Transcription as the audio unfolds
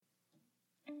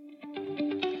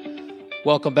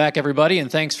Welcome back, everybody,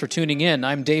 and thanks for tuning in.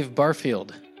 I'm Dave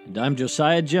Barfield. And I'm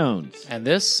Josiah Jones. And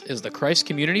this is the Christ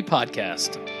Community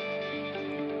Podcast.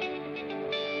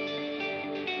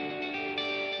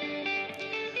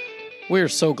 We're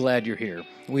so glad you're here.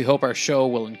 We hope our show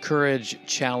will encourage,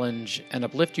 challenge, and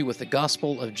uplift you with the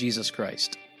gospel of Jesus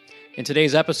Christ. In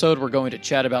today's episode, we're going to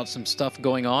chat about some stuff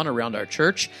going on around our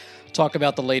church, talk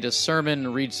about the latest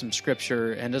sermon, read some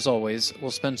scripture, and as always,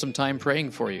 we'll spend some time praying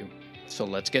for you. So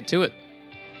let's get to it.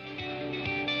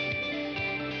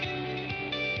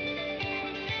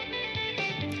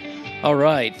 All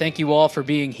right. Thank you all for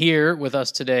being here with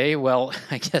us today. Well,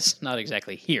 I guess not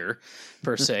exactly here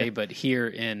per se, but here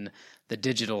in the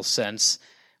digital sense.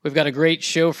 We've got a great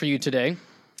show for you today.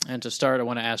 And to start, I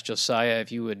want to ask Josiah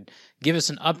if you would give us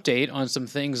an update on some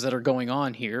things that are going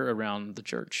on here around the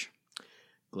church.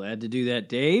 Glad to do that,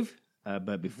 Dave.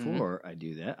 But before I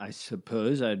do that, I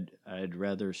suppose I'd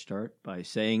rather start by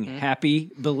saying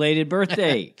happy belated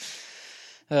birthday.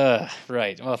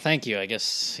 Right. Well, thank you. I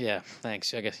guess, yeah,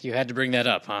 thanks. I guess you had to bring that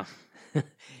up, huh?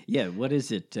 Yeah, what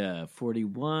is it,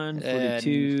 41,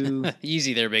 42?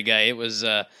 Easy there, big guy. It was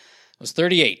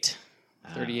 38.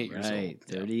 38 years old. Right,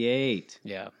 38.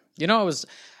 Yeah. You know, I was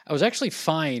actually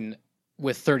fine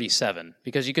with 37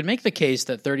 because you could make the case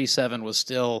that 37 was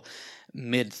still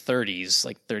mid-30s,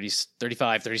 like 30,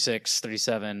 35, 36,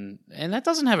 37, and that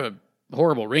doesn't have a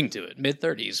horrible ring to it,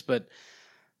 mid-30s, but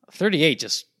 38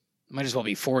 just might as well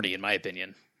be 40, in my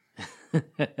opinion.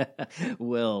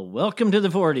 Well, welcome to the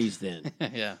 40s then.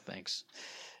 Yeah, thanks.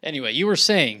 Anyway, you were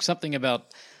saying something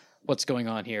about what's going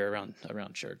on here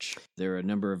around church. There are a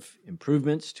number of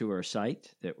improvements to our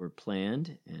site that were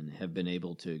planned and have been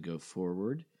able to go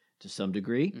forward to some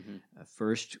degree.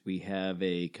 First, we have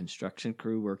a construction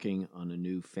crew working on a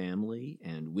new family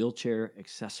and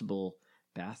wheelchair-accessible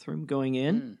bathroom going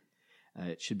in.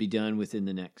 It should be done within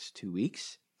the next 2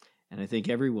 weeks. And I think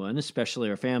everyone, especially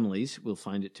our families, will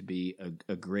find it to be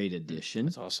a great addition.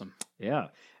 That's awesome. Yeah.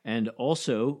 And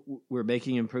also, we're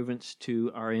making improvements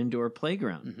to our indoor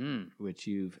playground, which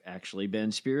you've actually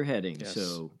been spearheading. Yes.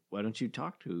 So why don't you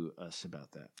talk to us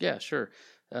about that? Yeah, sure.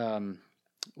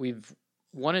 We've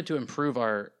wanted to improve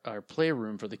our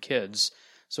playroom for the kids.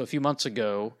 So a few months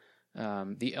ago,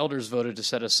 the elders voted to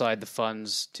set aside the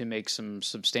funds to make some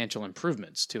substantial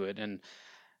improvements to it. And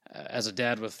as a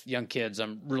dad with young kids,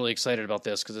 I'm really excited about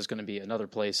this because it's going to be another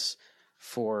place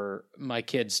for my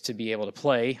kids to be able to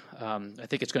play. I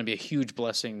think it's going to be a huge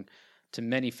blessing to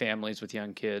many families with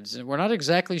young kids. And we're not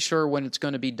exactly sure when it's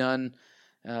going to be done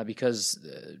because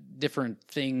different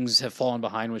things have fallen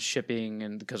behind with shipping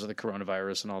and because of the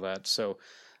coronavirus and all that. So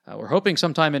we're hoping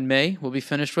sometime in May we'll be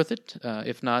finished with it.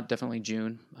 If not, definitely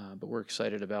June. But we're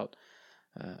excited about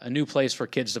a new place for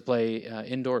kids to play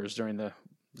indoors during the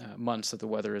months that the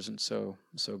weather isn't so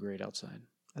great outside.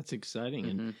 That's exciting.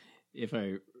 And if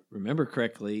I remember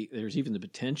correctly, there's even the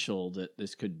potential that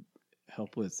this could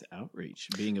help with outreach,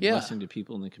 being a blessing to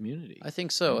people in the community. I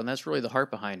think so, and that's really the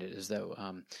heart behind it, is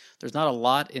that there's not a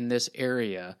lot in this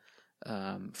area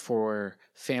for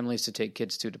families to take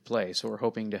kids to play. So we're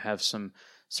hoping to have some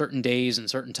certain days and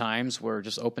certain times where we're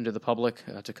just open to the public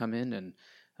to come in and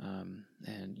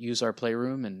use our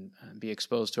playroom and be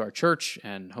exposed to our church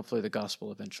and hopefully the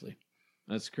gospel eventually.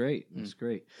 That's great. That's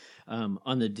great.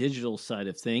 On the digital side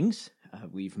of things,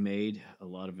 we've made a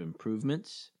lot of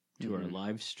improvements to our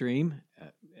live stream,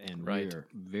 and we are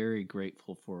very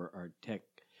grateful for our tech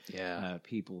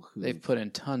people who they've put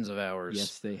in tons of hours.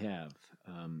 Yes, they have,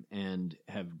 and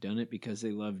have done it because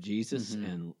they love Jesus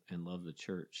and love the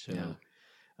church. So.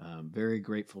 Very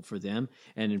grateful for them.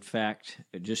 And in fact,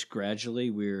 just gradually,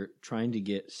 we're trying to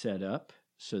get set up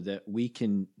so that we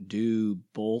can do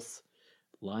both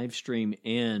live stream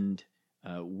and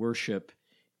worship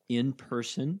in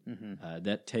person.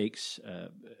 That takes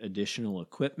additional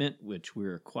equipment, which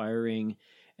we're acquiring.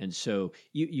 And so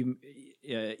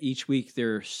each week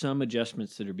there are some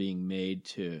adjustments that are being made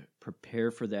to prepare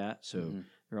for that. So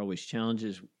there are always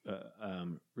challenges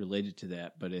related to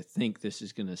that. But I think this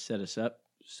is going to set us up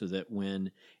so that when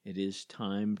it is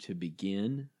time to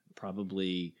begin,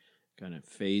 probably kind of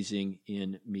phasing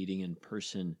in meeting in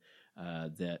person,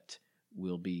 that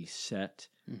will be set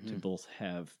to both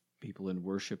have people in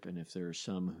worship, and if there are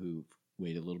some who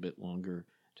wait a little bit longer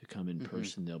to come in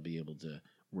person, they'll be able to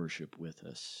worship with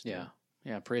us. Yeah.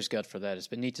 Yeah, praise God for that. It's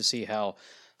been neat to see how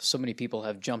so many people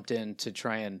have jumped in to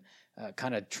try and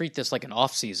kind of treat this like an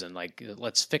off season. Like,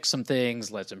 let's fix some things,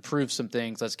 let's improve some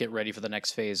things, let's get ready for the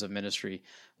next phase of ministry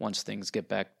once things get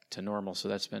back to normal. So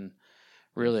that's been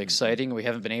really exciting. We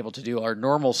haven't been able to do our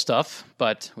normal stuff,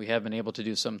 but we have been able to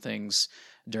do some things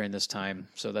during this time.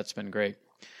 So that's been great.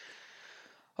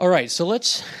 All right, so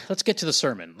let's get to the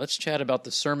sermon. Let's chat about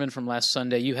the sermon from last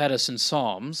Sunday. You had us in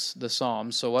the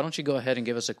Psalms. So why don't you go ahead and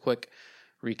give us a quick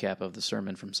recap of the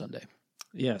sermon from Sunday?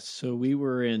 Yes, so we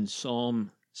were in Psalm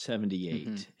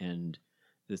 78, and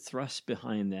the thrust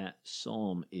behind that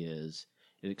psalm is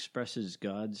it expresses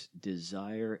God's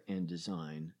desire and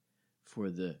design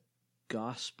for the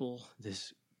gospel,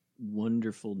 this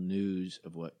wonderful news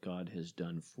of what God has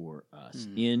done for us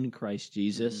in Christ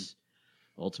Jesus,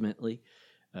 ultimately,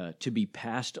 to be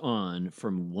passed on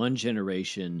from one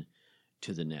generation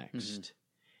to the next.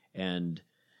 And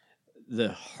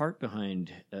the heart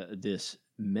behind this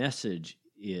message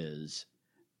is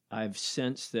I've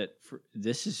sensed that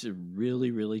this is a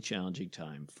really, really challenging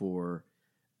time for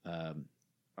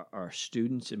our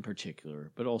students in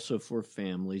particular, but also for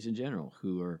families in general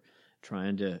who are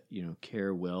trying to,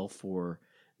 care well for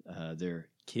their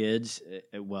kids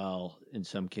while in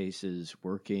some cases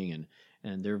working,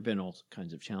 and there have been all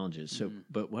kinds of challenges. So,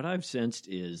 but what I've sensed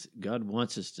is God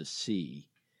wants us to see,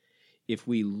 if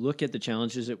we look at the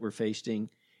challenges that we're facing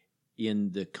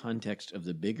in the context of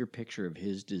the bigger picture of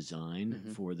His design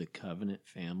for the covenant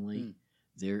family,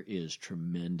 there is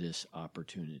tremendous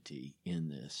opportunity in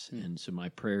this. And so my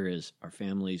prayer is our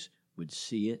families would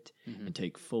see it and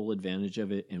take full advantage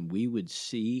of it, and we would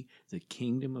see the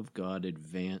kingdom of God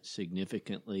advance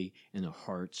significantly in the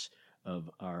hearts of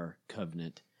our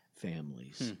covenant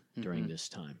families during this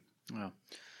time. Wow.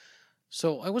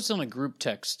 So I was on a group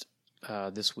text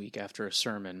this week after a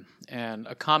sermon, and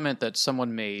a comment that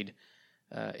someone made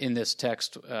in this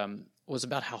text was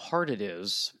about how hard it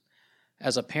is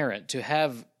as a parent to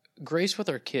have grace with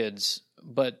our kids,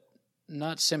 but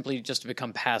not simply just to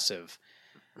become passive.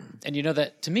 And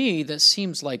that to me, that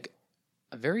seems like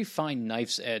a very fine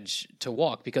knife's edge to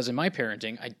walk, because in my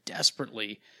parenting, I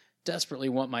desperately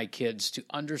want my kids to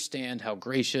understand how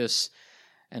gracious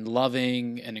and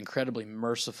loving and incredibly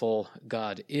merciful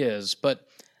God is. But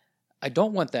I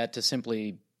don't want that to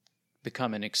simply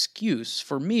become an excuse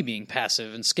for me being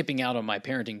passive and skipping out on my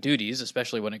parenting duties,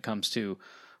 especially when it comes to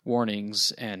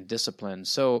warnings and discipline.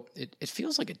 So it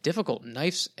feels like a difficult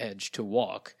knife's edge to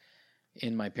walk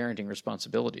in my parenting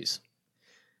responsibilities.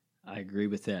 I agree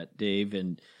with that, Dave.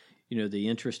 And, the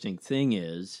interesting thing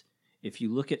is, if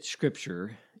you look at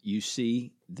Scripture, you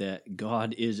see that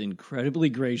God is incredibly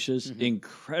gracious,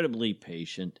 incredibly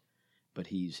patient, but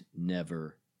He's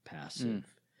never passive.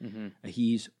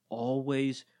 He's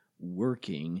always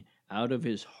working out of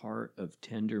His heart of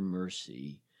tender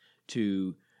mercy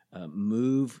to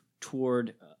move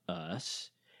toward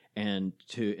us and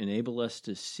to enable us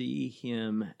to see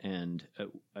Him and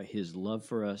His love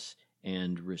for us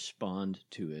and respond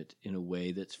to it in a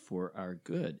way that's for our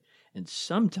good. And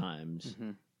sometimes,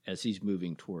 as He's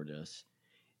moving toward us,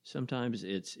 sometimes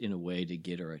it's in a way to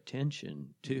get our attention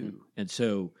too. And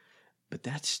so, but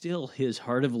that's still His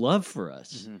heart of love for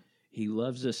us. He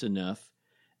loves us enough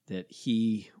that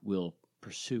He will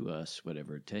pursue us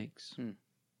whatever it takes.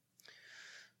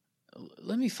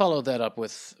 Let me follow that up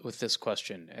with this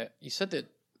question. You said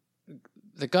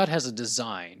that God has a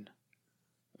design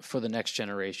for the next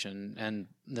generation and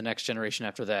the next generation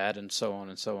after that, and so on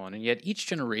and so on. And yet each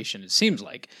generation, it seems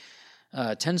like,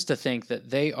 tends to think that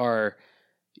they are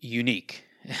unique.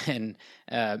 And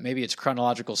maybe it's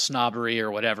chronological snobbery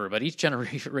or whatever, but each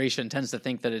generation tends to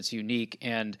think that it's unique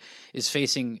and is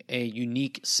facing a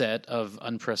unique set of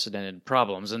unprecedented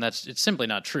problems. And it's simply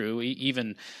not true.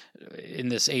 Even in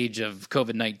this age of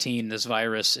COVID-19, this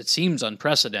virus, it seems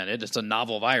unprecedented. It's a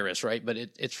novel virus, right? But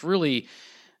it's really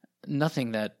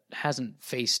nothing that hasn't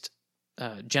faced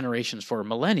generations for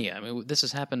millennia. I mean, this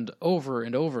has happened over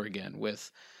and over again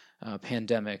with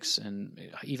pandemics and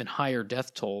even higher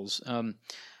death tolls.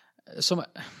 So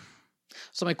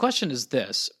my question is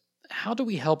this: how do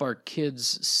we help our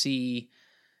kids see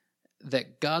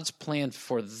that God's plan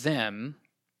for them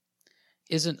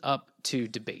isn't up to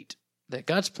debate? That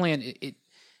God's plan,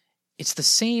 it's the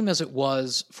same as it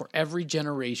was for every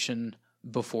generation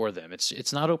before them.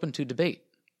 It's not open to debate.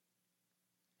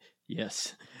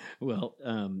 Yes. Well,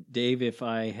 Dave, if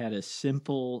I had a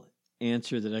simple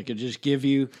answer that I could just give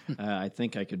you, I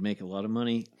think I could make a lot of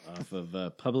money off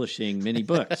of publishing many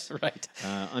books right.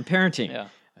 On parenting. Yeah.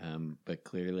 But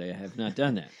clearly I have not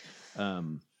done that.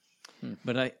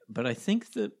 But I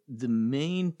think that the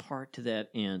main part to that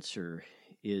answer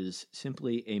is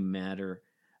simply a matter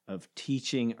of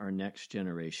teaching our next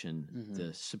generation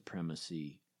the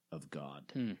supremacy of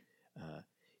God.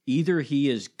 Either He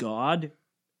is God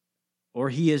or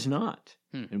He is not.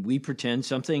 And we pretend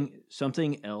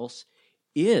something else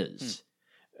is.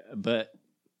 But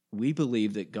we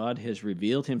believe that God has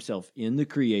revealed himself in the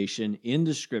creation, in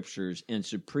the scriptures, and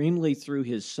supremely through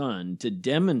his Son to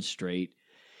demonstrate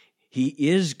he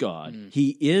is God.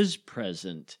 He is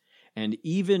present. And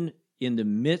even in the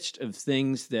midst of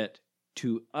things that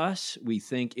to us, we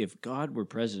think if God were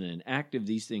present and active,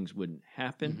 these things wouldn't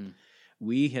happen.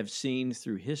 We have seen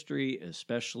through history,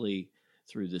 especially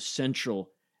through the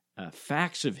central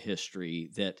facts of history,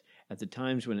 that at the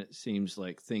times when it seems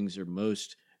like things are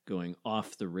most going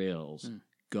off the rails,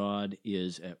 God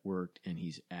is at work and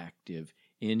he's active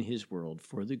in his world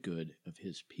for the good of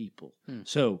his people.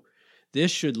 So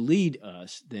this should lead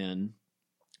us then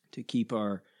to keep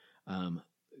our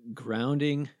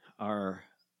grounding our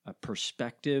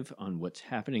perspective on what's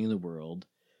happening in the world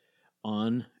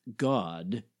on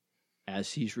God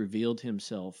as he's revealed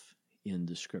himself in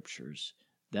the scriptures.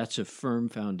 That's a firm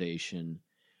foundation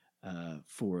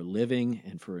for living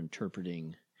and for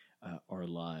interpreting our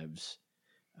lives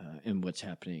and what's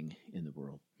happening in the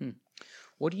world.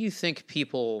 What do you think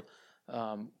people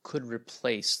could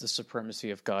replace the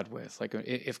supremacy of God with? Like,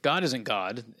 if God isn't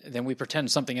God, then we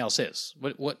pretend something else is.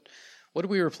 What do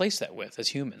we replace that with as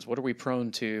humans? What are we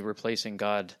prone to replacing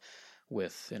God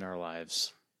with in our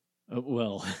lives?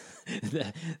 Well,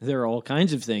 there are all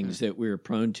kinds of things that we're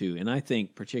prone to. And I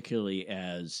think particularly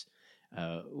as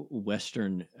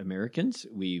Western Americans,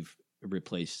 we've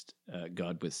replaced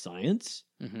God with science.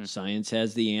 Science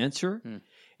has the answer.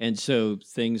 And so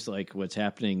things like what's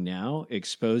happening now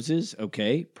exposes,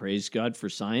 okay, praise God for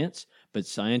science, but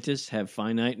scientists have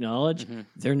finite knowledge.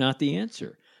 They're not the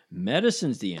answer.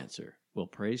 Medicine's the answer. Well,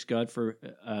 praise God for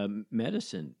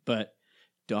medicine, but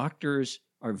doctors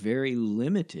are very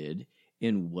limited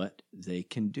in what they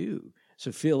can do.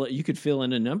 So you could fill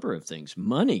in a number of things.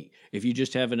 Money. If you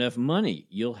just have enough money,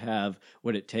 you'll have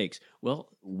what it takes. Well,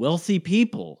 wealthy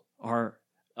people are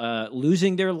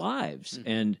losing their lives,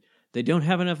 and they don't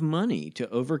have enough money to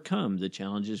overcome the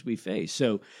challenges we face.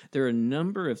 So there are a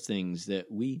number of things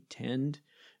that we tend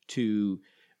to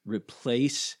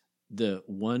replace the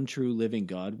one true living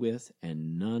God with,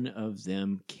 and none of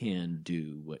them can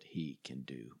do what he can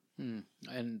do.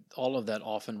 And all of that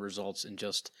often results in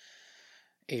just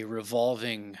a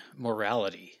revolving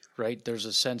morality, right? There's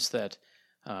a sense that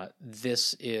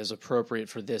this is appropriate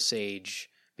for this age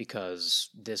because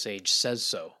this age says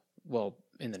so. Well,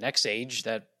 in the next age,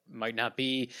 that might not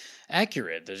be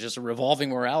accurate. There's just a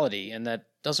revolving morality, and that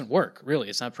doesn't work, really.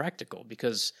 It's not practical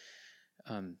because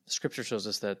Scripture shows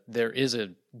us that there is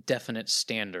a definite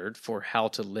standard for how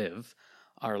to live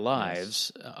our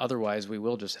lives. Yes. Otherwise, we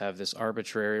will just have this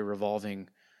arbitrary revolving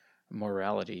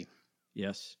morality.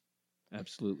 Yes,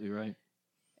 absolutely right.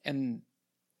 And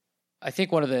I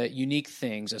think one of the unique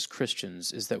things as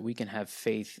Christians is that we can have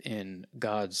faith in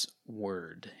God's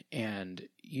word. And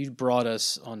you brought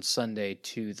us on Sunday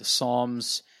to the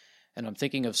Psalms, and I'm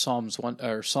thinking of Psalm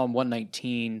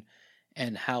 119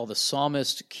 and how the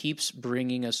psalmist keeps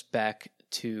bringing us back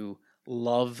to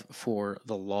love for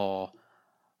the law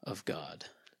of God.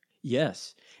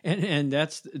 Yes. And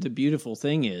that's the beautiful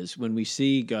thing is when we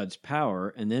see God's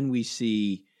power and then we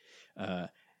see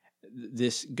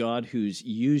this God who's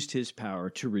used his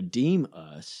power to redeem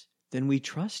us, then we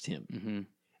trust him.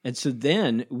 And so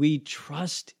then we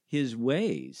trust his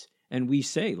ways. And we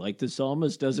say, like the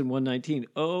psalmist does in 119,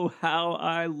 oh, how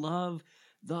I love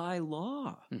thy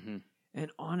law. And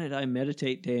on it I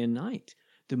meditate day and night.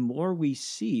 The more we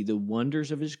see the wonders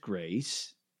of his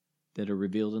grace that are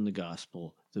revealed in the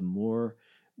gospel, the more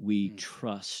we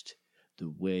trust the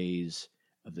ways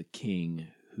of the King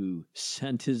who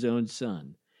sent his own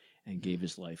Son and gave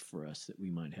his life for us that we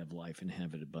might have life and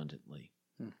have it abundantly.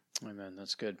 Amen.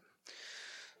 That's good.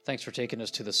 Thanks for taking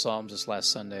us to the Psalms this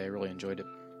last Sunday. I really enjoyed it.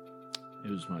 It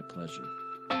was my pleasure.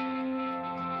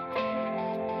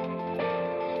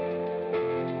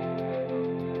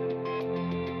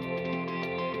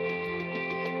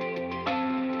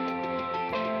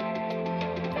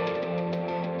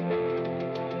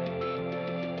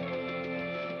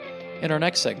 In our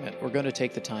next segment, we're going to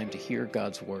take the time to hear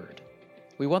God's Word.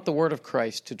 We want the Word of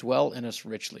Christ to dwell in us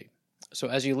richly. So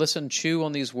as you listen, chew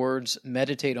on these words,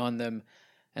 meditate on them,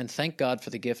 and thank God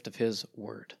for the gift of His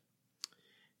Word.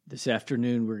 This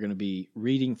afternoon, we're going to be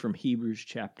reading from Hebrews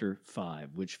chapter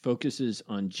 5, which focuses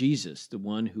on Jesus, the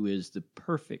one who is the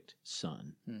perfect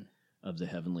Son of the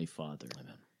Heavenly Father.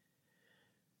 Amen.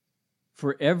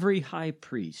 For every high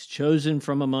priest chosen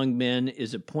from among men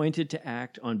is appointed to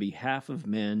act on behalf of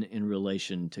men in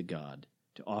relation to God,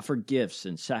 to offer gifts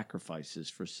and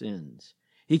sacrifices for sins.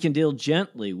 He can deal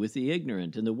gently with the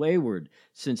ignorant and the wayward,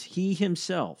 since he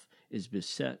himself is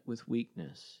beset with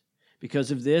weakness.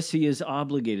 Because of this, he is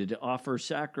obligated to offer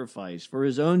sacrifice for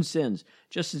his own sins,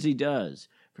 just as he does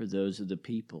for those of the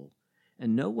people.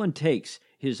 And no one takes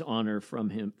his honor from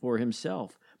him for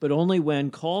himself, but only when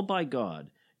called by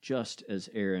God, just as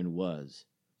Aaron was.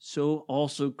 So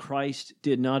also Christ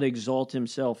did not exalt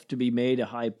himself to be made a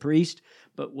high priest,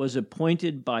 but was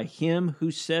appointed by him who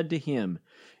said to him,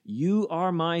 "You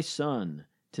are my son,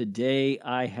 today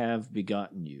I have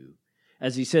begotten you."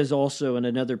 As he says also in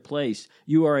another place,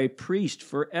 "You are a priest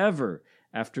forever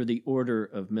after the order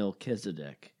of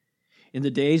Melchizedek." In the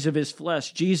days of his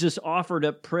flesh, Jesus offered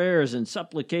up prayers and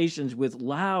supplications with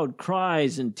loud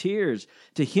cries and tears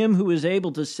to him who is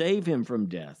able to save him from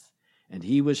death, and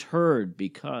he was heard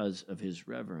because of his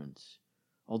reverence.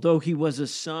 Although he was a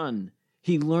son,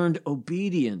 he learned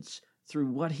obedience through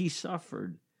what he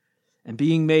suffered. And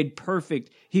being made perfect,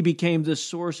 he became the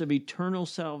source of eternal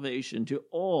salvation to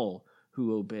all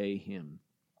who obey him,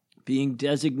 being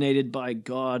designated by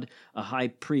God a high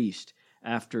priest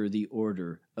after the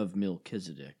order of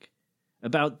Melchizedek.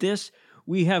 About this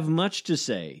we have much to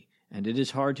say, and it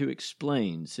is hard to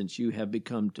explain, since you have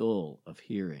become dull of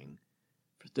hearing.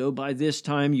 For though by this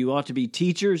time you ought to be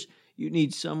teachers, you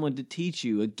need someone to teach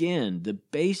you again the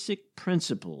basic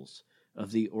principles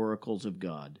of the oracles of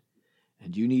God.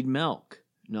 And you need milk,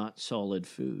 not solid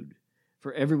food.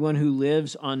 For everyone who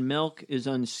lives on milk is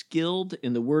unskilled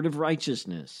in the word of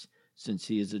righteousness, since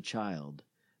he is a child.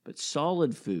 But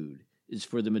solid food is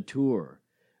for the mature,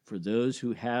 for those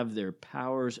who have their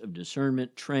powers of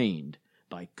discernment trained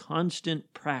by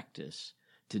constant practice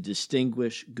to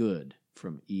distinguish good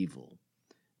from evil.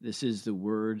 This is the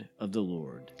word of the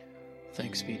Lord.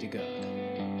 Thanks be to God.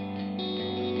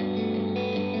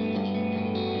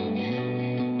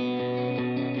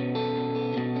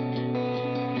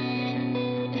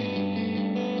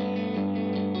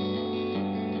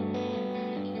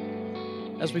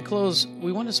 As we close,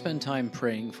 we want to spend time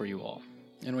praying for you all,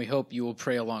 and we hope you will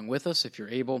pray along with us if you're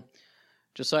able.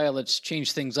 Josiah, let's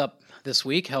change things up this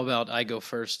week. How about I go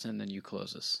first and then you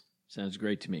close us? Sounds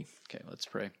great to me. Okay, let's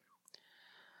pray.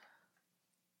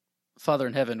 Father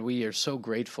in heaven, we are so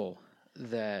grateful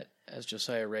that, as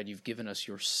Josiah read, you've given us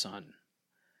your Son.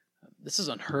 This is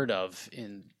unheard of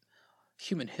in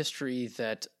human history,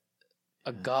 that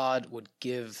a God would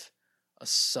give a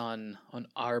Son on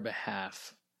our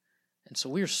behalf. And so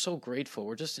we are so grateful.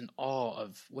 We're just in awe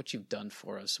of what you've done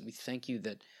for us. And we thank you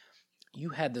that you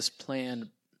had this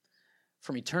plan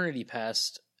from eternity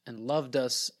past and loved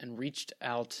us and reached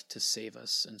out to save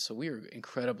us. And so we are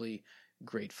incredibly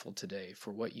grateful today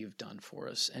for what you've done for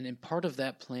us. And in part of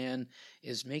that plan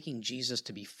is making Jesus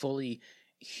to be fully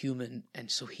human. And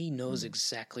so he knows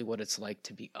exactly what it's like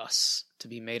to be us, to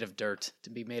be made of dirt, to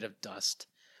be made of dust.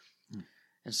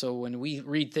 And so when we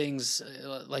read things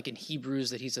like in Hebrews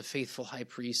that he's a faithful high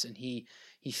priest and he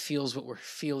feels what we're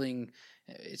feeling,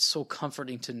 it's so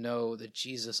comforting to know that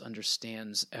Jesus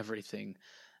understands everything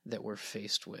that we're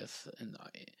faced with.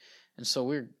 And so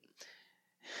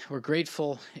we're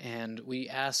grateful, and we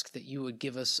ask that you would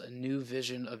give us a new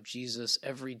vision of Jesus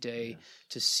every day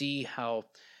to see how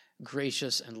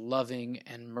gracious and loving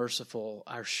and merciful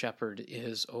our shepherd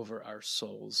is over our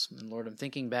souls. And Lord, I'm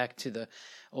thinking back to the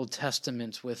Old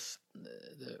Testament with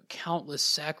the countless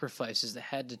sacrifices that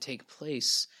had to take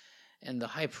place, and the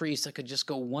high priest that could just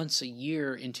go once a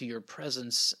year into your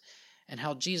presence, and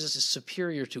how Jesus is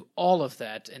superior to all of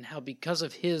that, and how because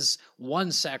of his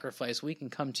one sacrifice we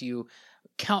can come to you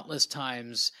countless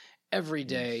times every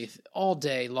day, all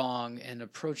day long, and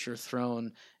approach your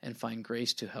throne and find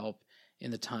grace to help in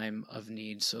the time of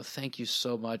need. So thank you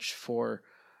so much for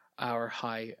our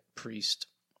high priest.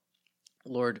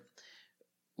 Lord,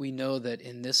 we know that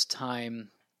in this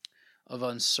time of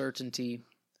uncertainty,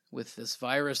 with this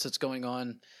virus that's going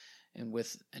on, and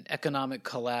with an economic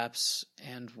collapse,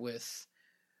 and with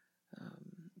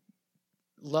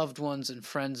loved ones and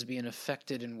friends being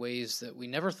affected in ways that we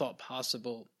never thought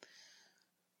possible,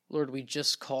 Lord, we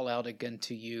just call out again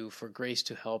to you for grace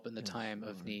to help in the time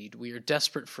of need. We are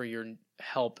desperate for your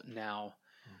help now.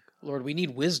 Lord, we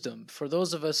need wisdom. For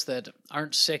those of us that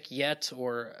aren't sick yet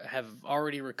or have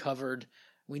already recovered,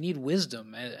 we need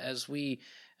wisdom as we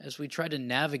try to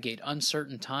navigate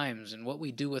uncertain times, and what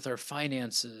we do with our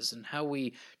finances and how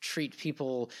we treat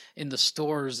people in the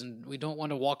stores. And we don't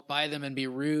want to walk by them and be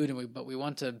rude, but we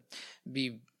want to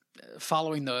be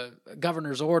following the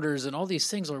governor's orders and all these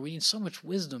things. Lord, we need so much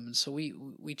wisdom. And so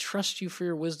we trust you for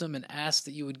your wisdom and ask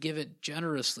that you would give it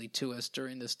generously to us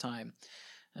during this time,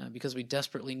 because we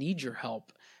desperately need your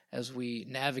help as we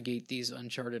navigate these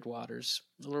uncharted waters.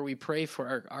 Lord, we pray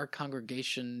for our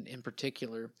congregation in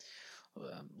particular.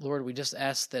 Lord, we just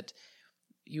ask that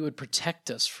you would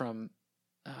protect us from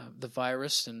the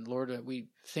virus. And Lord, we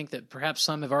think that perhaps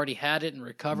some have already had it and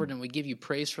recovered, and we give you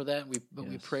praise for that.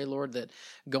 We pray, Lord, that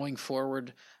going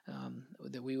forward,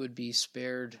 that we would be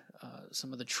spared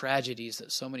some of the tragedies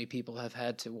that so many people have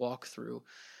had to walk through.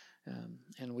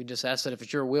 And we just ask that if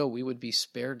it's your will, we would be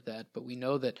spared that. But we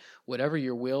know that whatever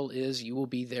your will is, you will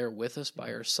be there with us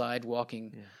by our side,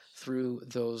 walking through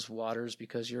those waters,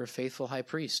 because you're a faithful high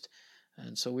priest.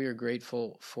 And so we are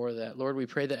grateful for that. Lord, we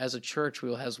pray that as a church we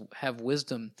will have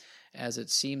wisdom, as it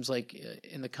seems like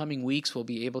in the coming weeks we'll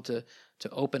be able to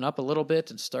open up a little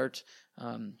bit and start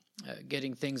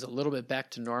getting things a little bit back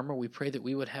to normal. We pray that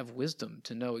we would have wisdom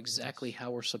to know exactly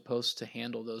how we're supposed to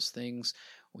handle those things.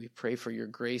 We pray for your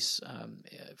grace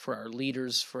for our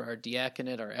leaders, for our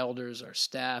diaconate, our elders, our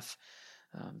staff,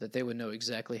 that they would know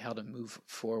exactly how to move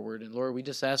forward. And Lord, we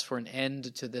just ask for an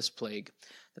end to this plague,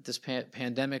 that this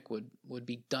pandemic would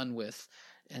be done with,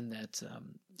 and that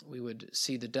we would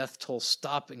see the death toll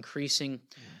stop increasing.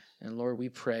 And Lord, we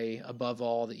pray above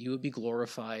all that you would be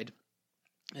glorified,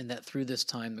 and that through this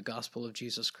time the gospel of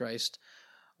Jesus Christ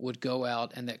would go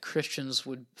out, and that Christians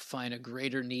would find a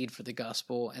greater need for the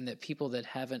gospel, and that people that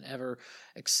haven't ever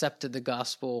accepted the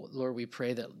gospel, Lord, we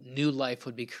pray that new life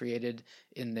would be created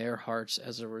in their hearts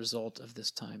as a result of this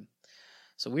time.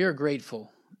 So we are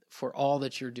grateful for all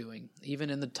that you're doing. Even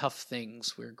in the tough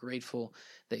things, we're grateful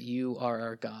that you are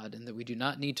our God, and that we do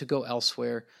not need to go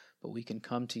elsewhere, but we can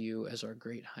come to you as our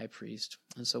great high priest.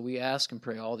 And so we ask and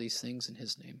pray all these things in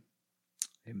his name.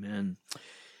 Amen.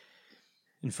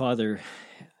 And Father,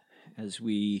 as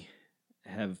we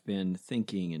have been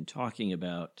thinking and talking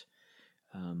about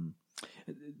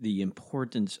the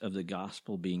importance of the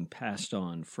gospel being passed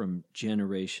on from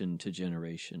generation to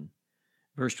generation,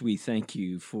 first we thank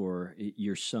you for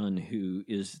your Son, who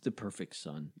is the perfect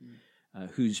Son,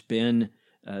 who's been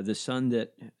the Son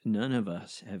that none of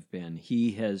us have been.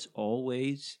 He has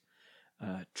always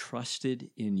trusted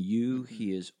in you.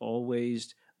 He has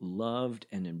always loved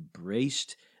and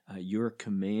embraced your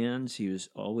commands. He was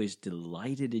always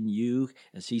delighted in you.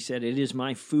 As he said, it is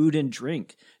my food and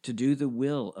drink to do the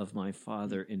will of my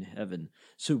Father in heaven.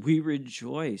 So we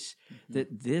rejoice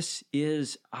that this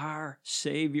is our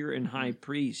Savior and High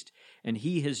Priest, and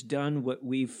he has done what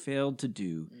we've failed to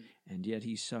do, and yet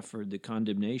he suffered the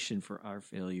condemnation for our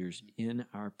failures in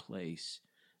our place.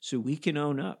 So we can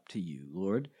own up to you,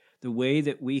 Lord, the way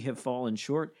that we have fallen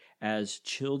short as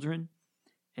children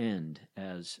and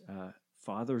as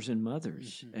fathers and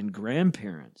mothers and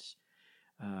grandparents.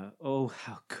 Oh,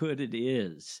 how good it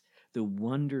is, the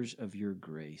wonders of your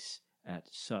grace at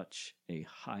such a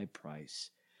high price,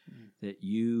 that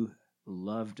you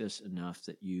loved us enough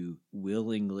that you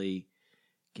willingly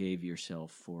gave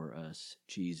yourself for us,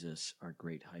 Jesus, our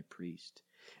great high priest.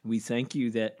 And we thank you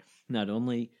that not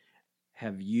only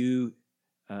have you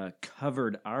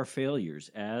covered our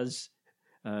failures as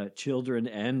children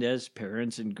and as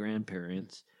parents and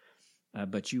grandparents,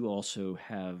 but you also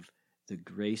have the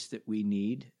grace that we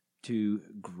need to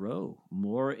grow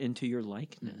more into your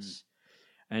likeness.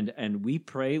 And we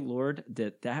pray, Lord,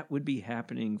 that would be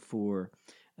happening for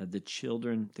the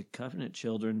children, the covenant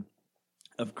children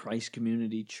of Christ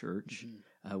Community Church,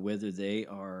 whether they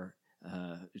are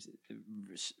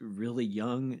really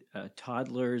young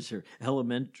toddlers or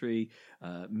elementary,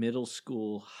 middle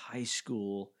school, high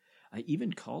school,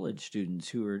 even college students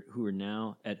who are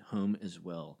now at home as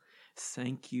well.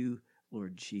 Thank you,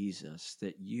 Lord Jesus,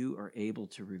 that you are able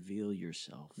to reveal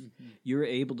yourself. You're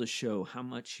able to show how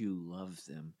much you love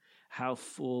them, how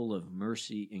full of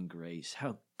mercy and grace,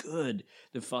 how good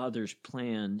the Father's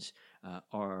plans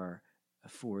are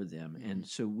for them. And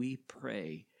so we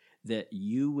pray that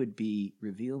you would be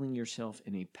revealing yourself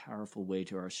in a powerful way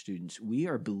to our students. We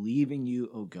are believing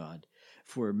you, oh God,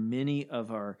 for many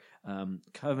of our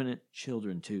covenant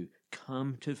children to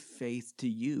come to faith to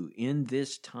you in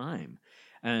this time.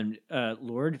 And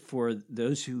Lord, for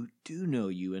those who do know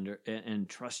you and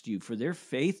trust you, for their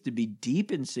faith to be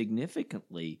deepened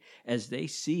significantly as they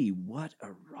see what a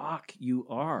rock you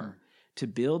are to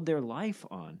build their life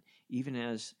on, even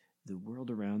as the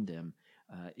world around them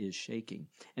is shaking.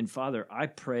 And Father, I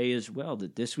pray as well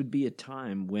that this would be a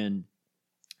time when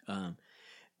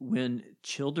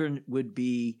children would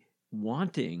be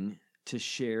wanting to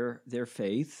share their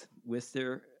faith with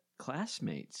their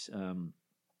classmates.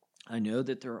 I know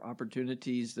that there are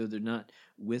opportunities, though they're not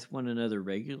with one another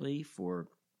regularly, for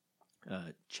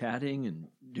chatting and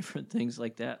different things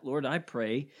like that. Lord, I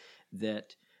pray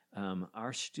that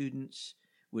our students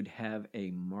would have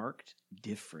a marked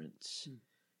difference,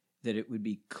 that it would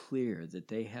be clear that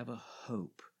they have a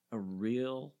hope, a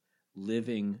real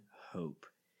living hope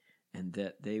and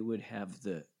that they would have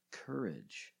the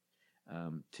courage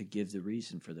to give the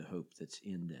reason for the hope that's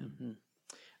in them. Mm-hmm.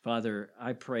 Father,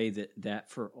 I pray that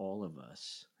for all of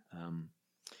us.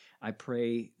 I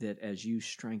pray that as you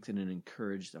strengthen and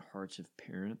encourage the hearts of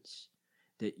parents,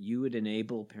 that you would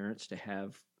enable parents to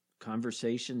have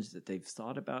conversations that they've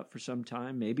thought about for some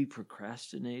time, maybe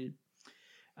procrastinated.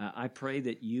 I pray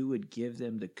that you would give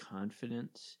them the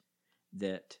confidence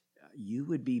that you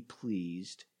would be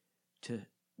pleased to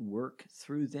work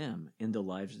through them in the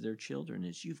lives of their children,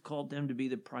 as you've called them to be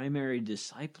the primary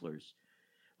disciplers.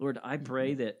 Lord, I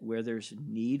pray that where there's a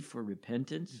need for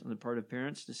repentance on the part of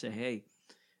parents to say, hey,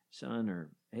 son, or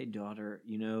hey, daughter,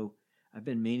 I've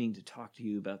been meaning to talk to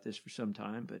you about this for some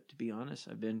time, but to be honest,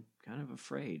 I've been kind of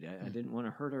afraid. I didn't want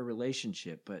to hurt our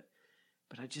relationship, but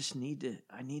I just need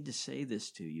to say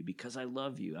this to you because I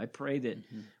love you. I pray that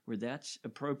where that's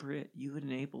appropriate, you would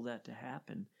enable that to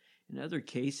happen. In other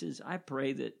cases, I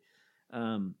pray that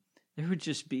there would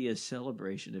just be a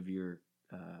celebration of your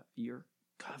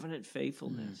covenant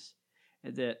faithfulness,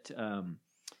 and that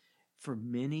for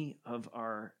many of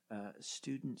our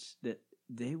students, that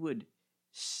they would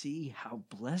see how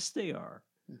blessed they are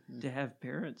to have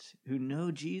parents who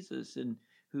know Jesus and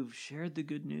who've shared the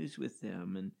good news with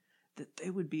them, and that they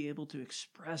would be able to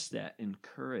express that,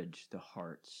 encourage the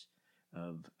hearts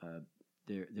of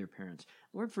their parents.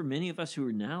 Lord, for many of us who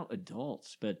are now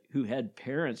adults, but who had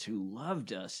parents who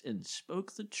loved us and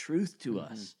spoke the truth to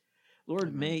us,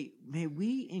 Lord, may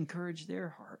we encourage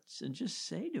their hearts and just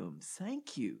say to them,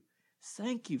 thank you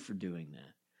for doing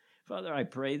that. Father, I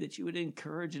pray that you would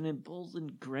encourage and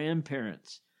embolden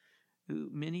grandparents who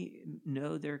many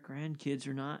know their grandkids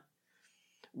are not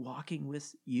walking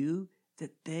with you,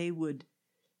 that they would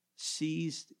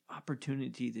seize the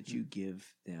opportunity that you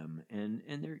give them, and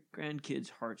their grandkids'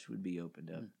 hearts would be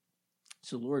opened up.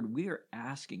 So, Lord, we are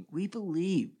asking, we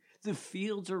believe the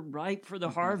fields are ripe for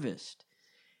the harvest.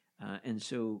 And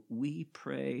so we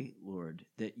pray, Lord,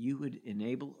 that you would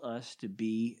enable us to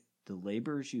be the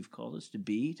laborers you've called us to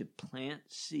be, to plant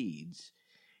seeds,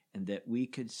 and that we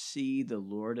could see the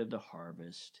Lord of the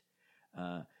harvest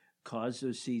cause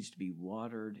those seeds to be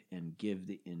watered and give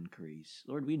the increase.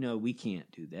 Lord, we know we can't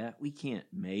do that. We can't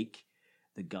make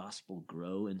the gospel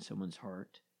grow in someone's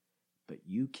heart, but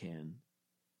you can,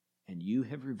 and you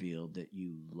have revealed that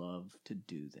you love to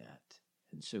do that.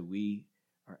 And so we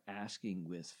are asking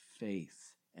with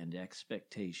faith and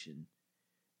expectation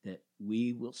that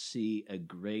we will see a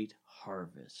great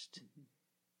harvest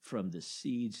from the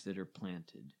seeds that are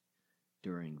planted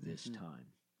during this time.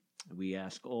 We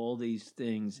ask all these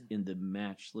things in the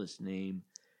matchless name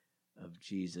of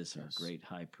Jesus, our great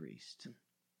high priest.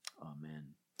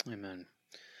 Amen. Amen.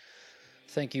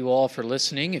 Thank you all for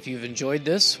listening. If you've enjoyed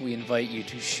this, we invite you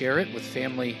to share it with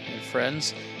family and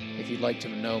friends. If you'd like to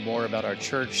know more about our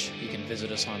church, you can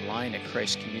visit us online at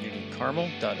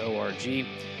christcommunitycarmel.org.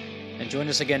 And join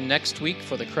us again next week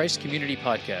for the Christ Community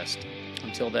Podcast.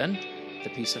 Until then,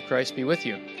 the peace of Christ be with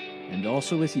you. And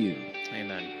also with you.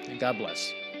 Amen. And God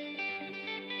bless.